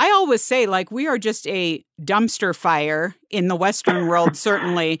 I always say, like, we are just a dumpster fire in the Western world,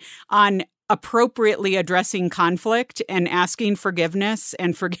 certainly, on appropriately addressing conflict and asking forgiveness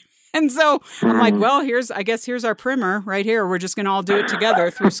and so I'm like, well, here's our primer right here. We're just going to all do it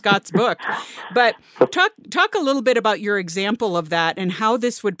together through Scott's book. But talk a little bit about your example of that and how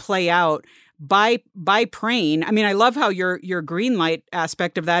this would play out by praying. I mean, I love how your green light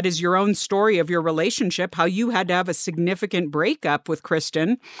aspect of that is your own story of your relationship, how you had to have a significant breakup with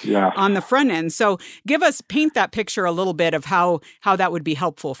Kristen on the front end. So paint that picture a little bit of how that would be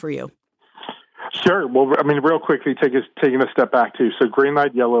helpful for you. Sure. Well, I mean, real quickly, taking a step back too. So green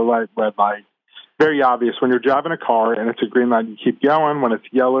light, yellow light, red light. Very obvious. When you're driving a car and it's a green light, you keep going. When it's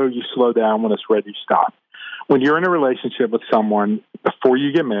yellow, you slow down. When it's red, you stop. When you're in a relationship with someone before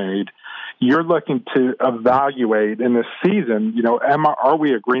you get married, you're looking to evaluate in this season, are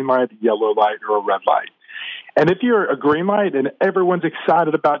we a green light, a yellow light, or a red light? And if you're a green light and everyone's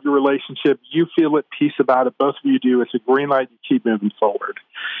excited about your relationship, you feel at peace about it, both of you do, it's a green light, you keep moving forward.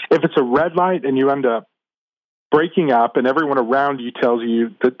 If it's a red light and you end up breaking up and everyone around you tells you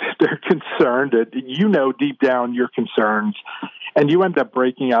that they're concerned, that deep down your concerns, and you end up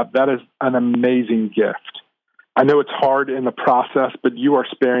breaking up, that is an amazing gift. I know it's hard in the process, but you are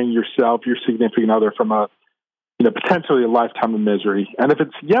sparing yourself, your significant other, from potentially a lifetime of misery. And if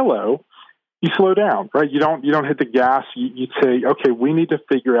it's yellow, you slow down, right? You don't hit the gas. You say, okay, we need to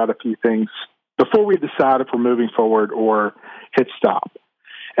figure out a few things before we decide if we're moving forward or hit stop.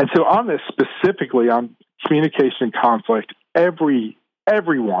 And so on this, specifically on communication and conflict, every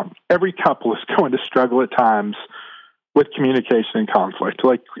couple is going to struggle at times with communication and conflict.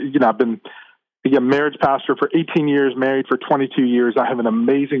 Like, I've been a marriage pastor for 18 years, married for 22 years. I have an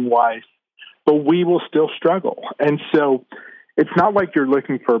amazing wife, but we will still struggle. And so it's not like you're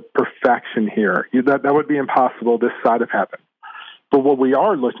looking for perfection here. That would be impossible this side of heaven. But what we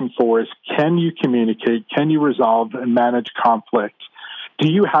are looking for is, can you communicate? Can you resolve and manage conflict?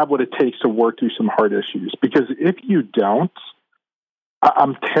 Do you have what it takes to work through some hard issues? Because if you don't,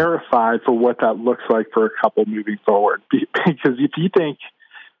 I'm terrified for what that looks like for a couple moving forward. Because if you think,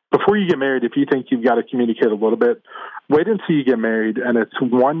 before you get married, if you think you've got to communicate a little bit, wait until you get married, and it's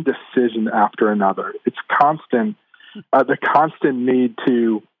one decision after another. It's constant. The constant need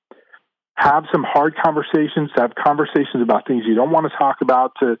to have some hard conversations, to have conversations about things you don't want to talk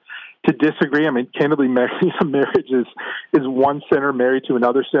about, to disagree. I mean, candidly, marriage is one sinner married to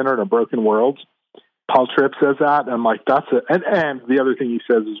another sinner in a broken world. Paul Tripp says that, and I'm like, that's it. And the other thing he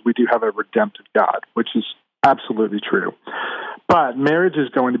says is we do have a redemptive God, which is absolutely true. But marriage is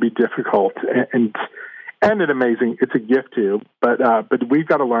going to be difficult and amazing. It's a gift too, but we've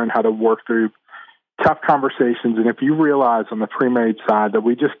got to learn how to work through tough conversations. And if you realize on the pre-marriage side that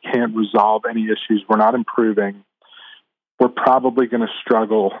we just can't resolve any issues, we're not improving, we're probably going to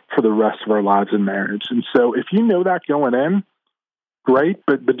struggle for the rest of our lives in marriage. And so if you know that going in, great,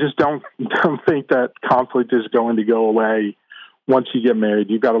 but just don't think that conflict is going to go away once you get married.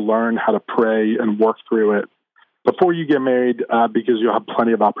 You've got to learn how to pray and work through it before you get married, because you'll have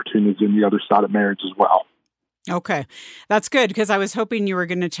plenty of opportunities in the other side of marriage as well. Okay. That's good, because I was hoping you were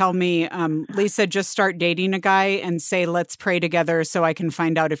going to tell me, Lisa, just start dating a guy and say, let's pray together so I can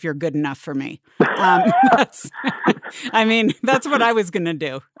find out if you're good enough for me. I mean, that's what I was going to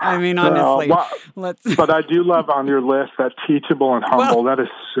do. I mean, honestly. But I do love on your list that teachable and humble. That is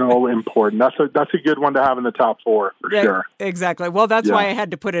so important. That's a good one to have in the top 4 for sure. Exactly. Well, that's why I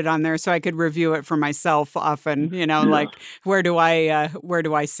had to put it on there so I could review it for myself often, like where do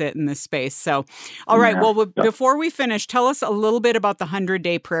I sit in this space? So, all right. Well, before we finish, tell us a little bit about the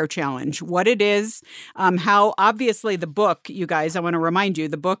 100-Day Prayer Challenge, what it is, how obviously the book, you guys, I want to remind you,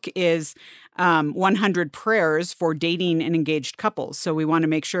 the book is 100 Prayers for Dating and Engaged Couples. So we want to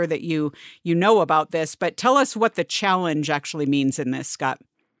make sure that you know about this, but tell us what the challenge actually means in this, Scott.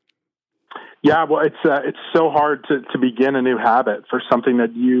 Yeah, well, it's so hard to begin a new habit for something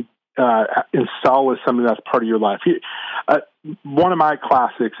that you install as something that's part of your life. One of my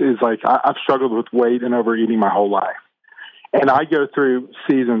classics is like I've struggled with weight and overeating my whole life. And I go through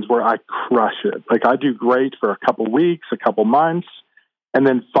seasons where I crush it. Like I do great for a couple weeks, a couple months, and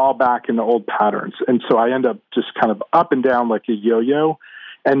then fall back into old patterns. And so I end up just kind of up and down like a yo-yo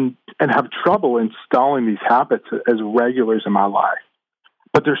and have trouble installing these habits as regulars in my life.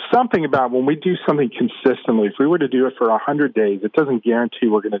 But there's something about when we do something consistently, if we were to do it for 100 days, it doesn't guarantee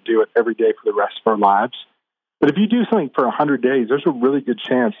we're going to do it every day for the rest of our lives. But if you do something for 100 days, there's a really good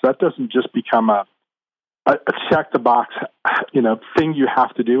chance that doesn't just become a check the box, thing you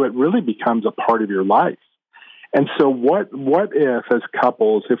have to do. It really becomes a part of your life. And so what if, as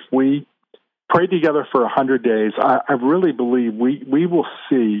couples, if we pray together for 100 days, I really believe we will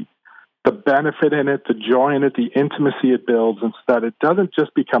see the benefit in it, the joy in it, the intimacy it builds, and so that it doesn't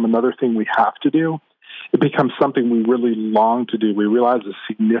just become another thing we have to do. It becomes something we really long to do. We realize the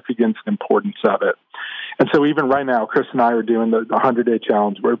significance and importance of it. And so even right now, Chris and I are doing the 100-Day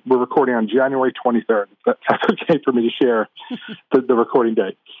Challenge. We're recording on January 23rd. That's okay for me to share the recording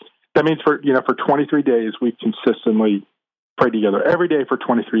date. That means for 23 days, we've consistently prayed together every day for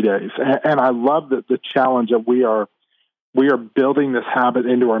 23 days. And I love the challenge that we are building this habit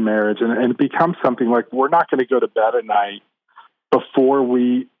into our marriage. And it becomes something like we're not going to go to bed at night before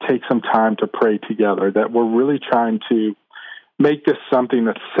we take some time to pray together, that we're really trying to make this something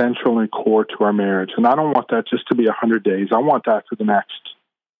that's central and core to our marriage. And I don't want that just to be 100 days. I want that for the next,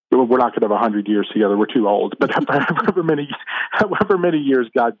 we're not going to have 100 years together. We're too old. But however many years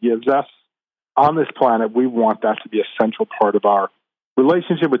God gives us on this planet, we want that to be a central part of our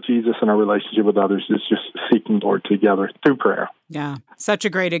relationship with Jesus and our relationship with others, is just seeking the Lord together through prayer. Yeah, such a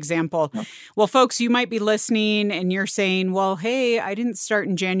great example. Yeah. Well, folks, you might be listening and you're saying, well, hey, I didn't start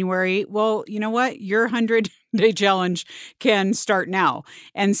in January. Well, you know what? Your 100-Day Challenge can start now.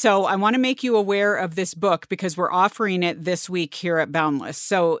 And so I want to make you aware of this book because we're offering it this week here at Boundless.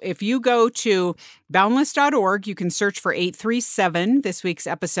 So if you go to boundless.org, you can search for 837, this week's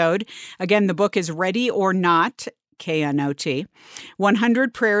episode. Again, the book is Ready or Not, KNOT,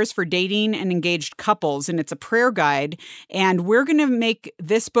 100 Prayers for Dating and Engaged Couples, and it's a prayer guide. And we're going to make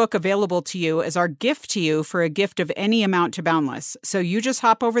this book available to you as our gift to you for a gift of any amount to Boundless. So you just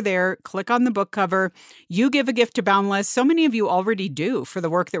hop over there, click on the book cover, you give a gift to Boundless. So many of you already do for the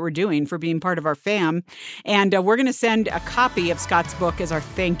work that we're doing, for being part of our fam. And we're going to send a copy of Scott's book as our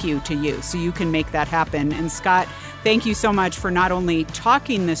thank you to you, so you can make that happen. And Scott, thank you so much for not only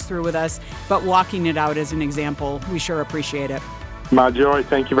talking this through with us, but walking it out as an example. We sure appreciate it. My joy.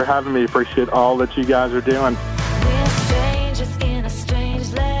 Thank you for having me. Appreciate all that you guys are doing. We're strangers in a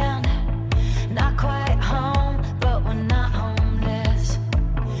strange land, not quite home, but we're not homeless.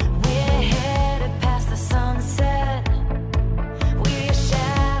 We're headed past the sunset. We're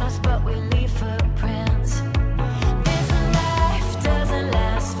shadows, but we leave footprints. This life doesn't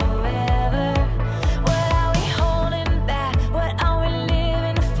last forever. What are we holding back? What are we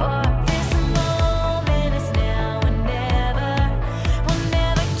living for? This moment is now or never. We'll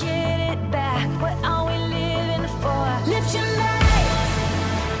never get it back. What are we living for? Lift your lights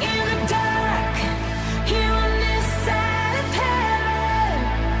in the dark, here on this side of heaven.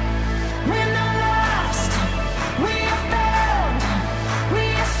 We're not lost, we are found. We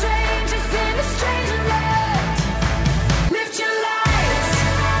are strangers in a strange land. Lift your lights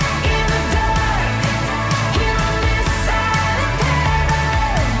in the dark, here on this side of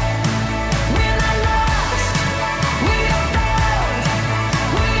heaven. We're not lost, we are found.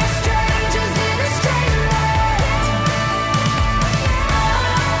 We are strangers in a strange land.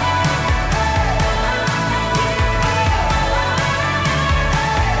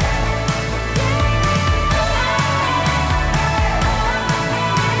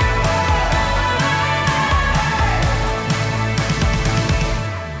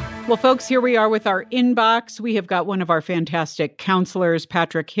 Well, folks, here we are with our inbox. We have got one of our fantastic counselors,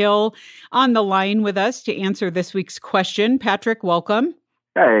 Patrick Hill, on the line with us to answer this week's question. Patrick, welcome.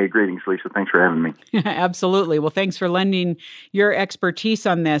 Hey, greetings, Lisa. Thanks for having me. Absolutely. Well, thanks for lending your expertise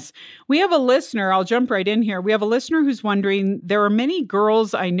on this. We have a listener. I'll jump right in here. We have a listener who's wondering, there are many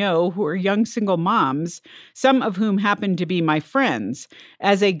girls I know who are young single moms, some of whom happen to be my friends.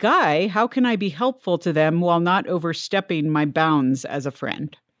 As a guy, how can I be helpful to them while not overstepping my bounds as a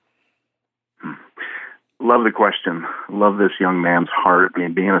friend? Love the question. Love this young man's heart. I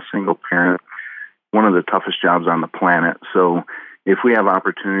mean, being a single parent, one of the toughest jobs on the planet. So if we have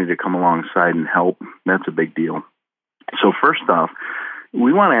opportunity to come alongside and help, that's a big deal. So first off,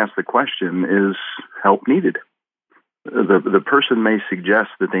 we want to ask the question, is help needed? The person may suggest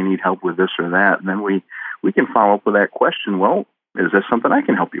that they need help with this or that, and then we can follow up with that question. Well, is this something I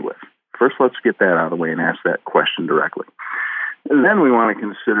can help you with? First, let's get that out of the way and ask that question directly. And then we want to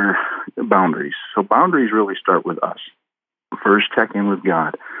consider boundaries. So boundaries really start with us. First, check in with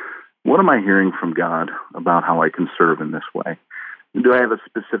God. What am I hearing from God about how I can serve in this way? Do I have a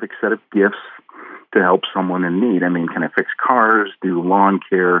specific set of gifts to help someone in need? I mean, can I fix cars, do lawn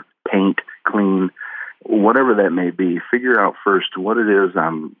care, paint, clean, whatever that may be? Figure out first what it is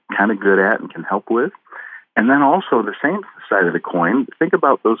I'm kind of good at and can help with. And then also the same side of the coin, think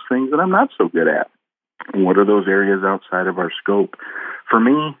about those things that I'm not so good at. What are those areas outside of our scope? For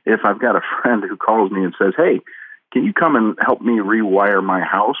me, if I've got a friend who calls me and says, hey, can you come and help me rewire my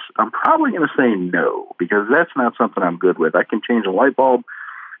house? I'm probably going to say no, because that's not something I'm good with. I can change a light bulb,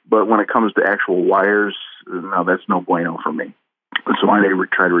 but when it comes to actual wires, no, that's no bueno for me. So I may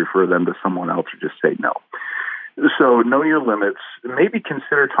try to refer them to someone else or just say no. So know your limits. Maybe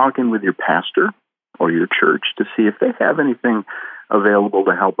consider talking with your pastor or your church to see if they have anything available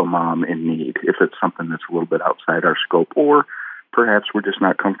to help a mom in need, if it's something that's a little bit outside our scope, or perhaps we're just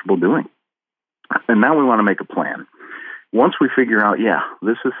not comfortable doing. And now we want to make a plan. Once we figure out, yeah,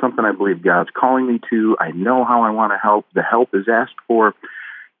 this is something I believe God's calling me to, I know how I want to help, the help is asked for,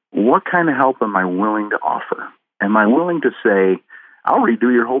 what kind of help am I willing to offer? Am I willing to say, I'll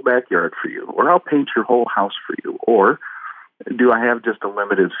redo your whole backyard for you, or I'll paint your whole house for you, or do I have just a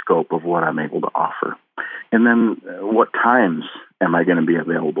limited scope of what I'm able to offer? And then what times am I going to be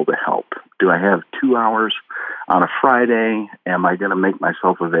available to help? Do I have 2 hours on a Friday? Am I going to make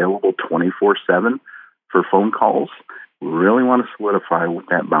myself available 24/7 for phone calls? We really want to solidify what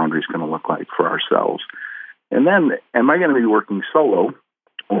that boundary is going to look like for ourselves. And then, am I going to be working solo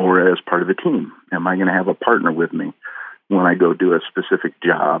or as part of a team? Am I going to have a partner with me when I go do a specific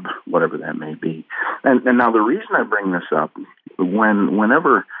job, whatever that may be? And now the reason I bring this up,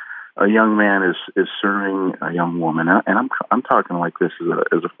 whenever a young man is serving a young woman, and I'm talking like this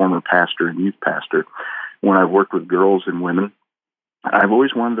as a former pastor and youth pastor, when I've worked with girls and women, I've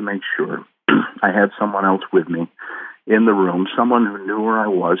always wanted to make sure I had someone else with me in the room, someone who knew where I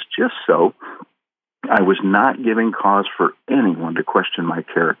was, just so I was not giving cause for anyone to question my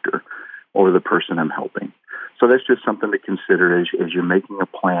character or the person I'm helping. So that's just something to consider as you're making a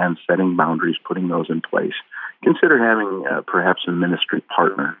plan, setting boundaries, putting those in place. Consider having perhaps a ministry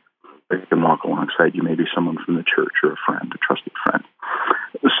partner that can walk alongside you, maybe someone from the church or a friend, a trusted friend.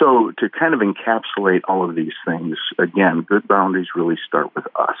 So to kind of encapsulate all of these things, again, good boundaries really start with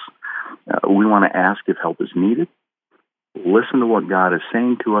us. We want to ask if help is needed. Listen to what God is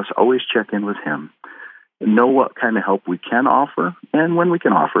saying to us. Always check in with Him. Know what kind of help we can offer and when we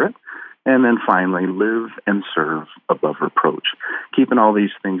can offer it. And then finally, live and serve above reproach. Keeping all these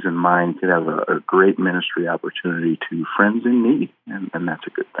things in mind could have a great ministry opportunity to friends in need, and that's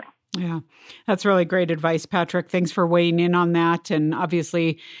a good thing. Yeah, that's really great advice, Patrick. Thanks for weighing in on that and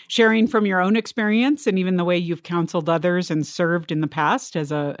obviously sharing from your own experience and even the way you've counseled others and served in the past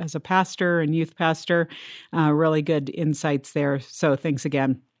as a pastor and youth pastor. Really good insights there. So thanks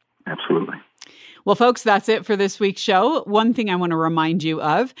again. Absolutely. Well, folks, that's it for this week's show. One thing I want to remind you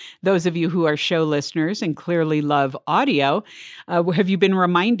of, those of you who are show listeners and clearly love audio, have you been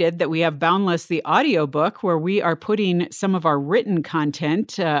reminded that we have Boundless, the audiobook, where we are putting some of our written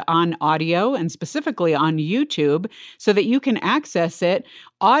content on audio and specifically on YouTube so that you can access it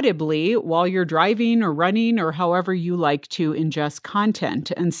audibly while you're driving or running or however you like to ingest content.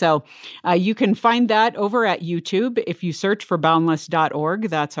 And so you can find that over at YouTube. If you search for boundless.org,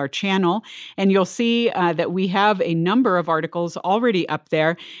 that's our channel, and you'll see that we have a number of articles already up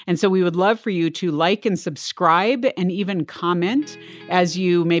there. And so we would love for you to like and subscribe and even comment as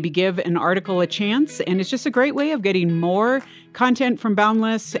you maybe give an article a chance. And it's just a great way of getting more content from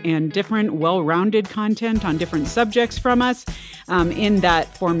Boundless and different well-rounded content on different subjects from us in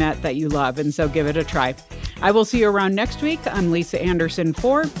that format that you love. And so give it a try. I will see you around next week. I'm Lisa Anderson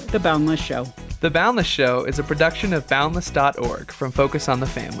for The Boundless Show. The Boundless Show is a production of Boundless.org from Focus on the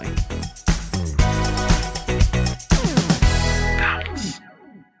Family.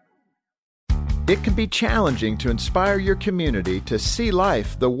 It can be challenging to inspire your community to see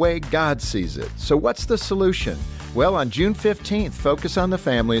life the way God sees it. So what's the solution? Well, on June 15th, Focus on the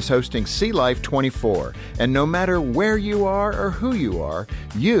Family is hosting See Life 24. And no matter where you are or who you are,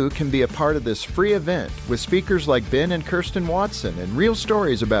 you can be a part of this free event with speakers like Ben and Kirsten Watson and real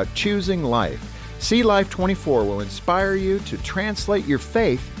stories about choosing life. See Life 24 will inspire you to translate your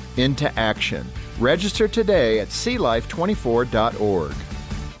faith into action. Register today at seelife24.org.